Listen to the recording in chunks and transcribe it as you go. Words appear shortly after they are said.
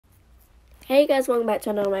Hey guys, welcome back to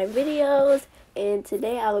another of my videos, and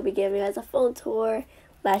today I will be giving you guys a phone tour.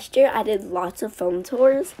 Last year I did lots of phone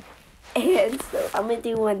tours, and so I'm going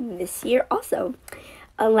to do one this year also.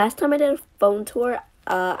 Last time I did a phone tour,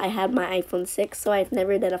 I had my iPhone 6, so I've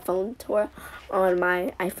never did a phone tour on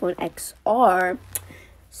my iPhone XR.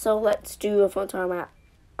 So let's do a phone tour on my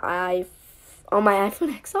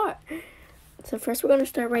iPhone XR. So first we're going to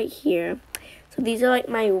start right here. So these are like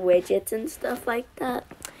my widgets and stuff like that.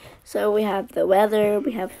 So we have the weather,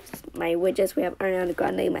 we have my widgets, we have Ariana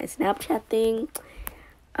Grande, my Snapchat thing,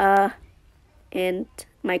 and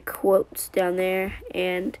my quotes down there,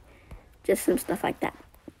 and just some stuff like that.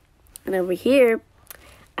 And over here,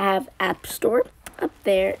 I have App Store up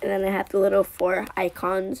there, and then I have the little 4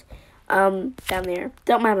 icons down there.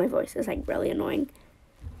 Don't mind my voice, it's like really annoying.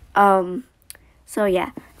 So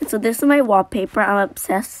yeah, and so this is my wallpaper. I'm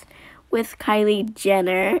obsessed with Kylie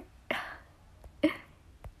Jenner.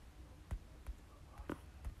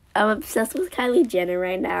 I'm obsessed with Kylie Jenner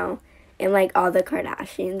right now, and like all the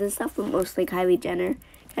Kardashians and stuff, but mostly Kylie Jenner.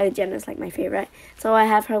 Kylie Jenner is like my favorite. So I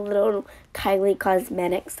have her little Kylie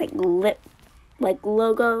Cosmetics like lip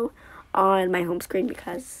logo on my home screen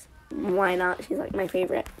because why not? She's like my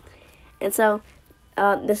favorite. And so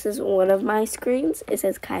this is one of my screens. It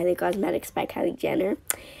says Kylie Cosmetics by Kylie Jenner.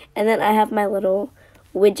 And then I have my little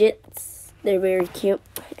widgets. They're very cute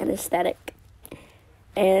and aesthetic.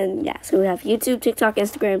 And yeah, so we have YouTube, TikTok,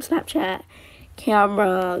 Instagram, Snapchat,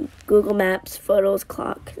 camera, Google Maps, photos,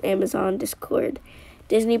 clock, Amazon, Discord,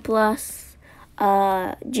 Disney Plus,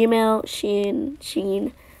 Gmail,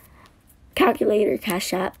 Shein, calculator,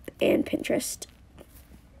 Cash App, and Pinterest.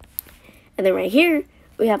 And then right here,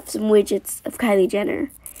 we have some widgets of Kylie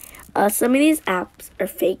Jenner. Some of these apps are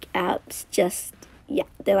fake apps,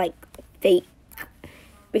 they're like fake.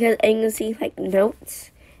 Because you can see like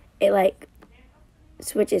notes, it like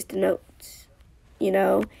switches to notes, you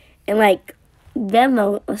know, and like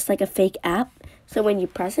Venmo is like a fake app, so when you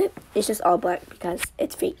press it, it's just all black because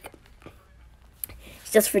it's fake.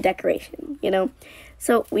 It's just for decoration, you know.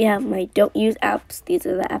 So we have my don't use apps. These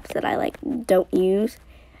are the apps that I like don't use.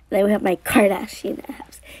 And then we have my Kardashian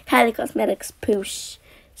apps: Kylie Cosmetics, Poosh,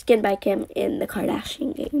 Skin by Kim, in the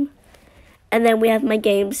Kardashian game. And then we have my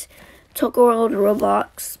games: Toca World,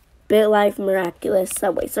 Roblox, Bit Life, Miraculous,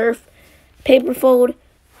 Subway Surf, Paperfold,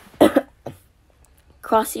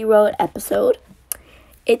 Crossy Road Episode,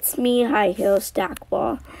 It's Me, High Heel,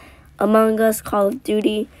 Stackball, Among Us, Call of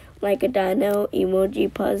Duty, Like a Dino,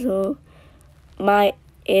 Emoji Puzzle, My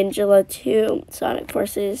Angela 2, Sonic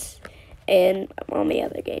Forces, and all my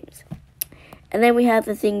other games. And then we have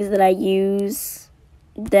the things that I use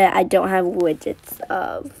that I don't have widgets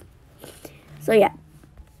of. So yeah.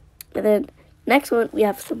 And then next one, we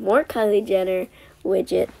have some more Kylie Jenner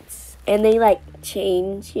widgets. And they like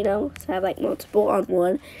change, you know, so I have like multiple on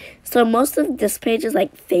one. So most of this page is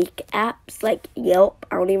like fake apps, like Yelp.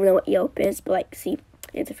 I don't even know what Yelp is, but like, see,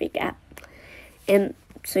 it's a fake app. And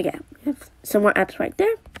so yeah, we have some more apps right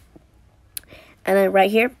there. And then right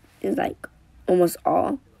here is like almost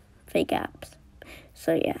all fake apps.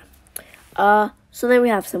 So yeah. So then we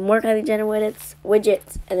have some more Kylie Jenner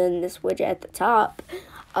widgets, and then this widget at the top.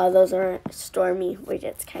 Those are Stormy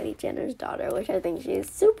widgets, Kylie Jenner's daughter, which I think she is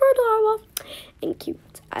super adorable and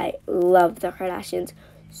cute. I love the Kardashians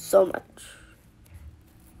so much,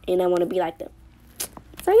 and I want to be like them.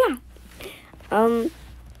 So yeah. And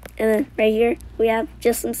then right here we have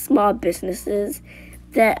just some small businesses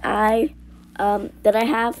that I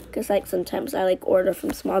have, because like sometimes I like order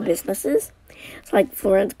from small businesses. So like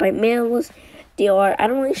Florence by Mails, Dior. I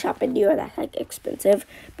don't really shop at Dior, that's like expensive.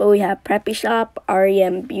 But we have Preppy Shop,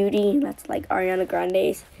 REM Beauty, that's like Ariana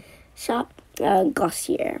Grande's shop,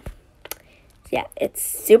 Glossier. So yeah, it's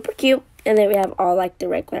super cute. And then we have all like the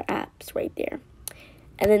regular apps right there.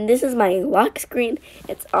 And then this is my lock screen.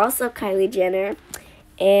 It's also Kylie Jenner.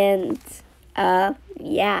 And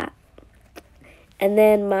yeah. And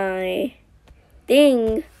then my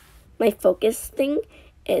thing, my focus thing,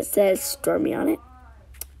 it says Stormy on it.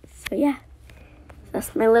 So yeah.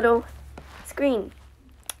 That's my little screen.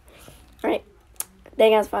 Alright.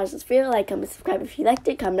 Thank you guys for watching this video. Like, comment, subscribe if you liked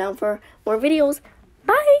it. Come down for more videos.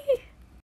 Bye!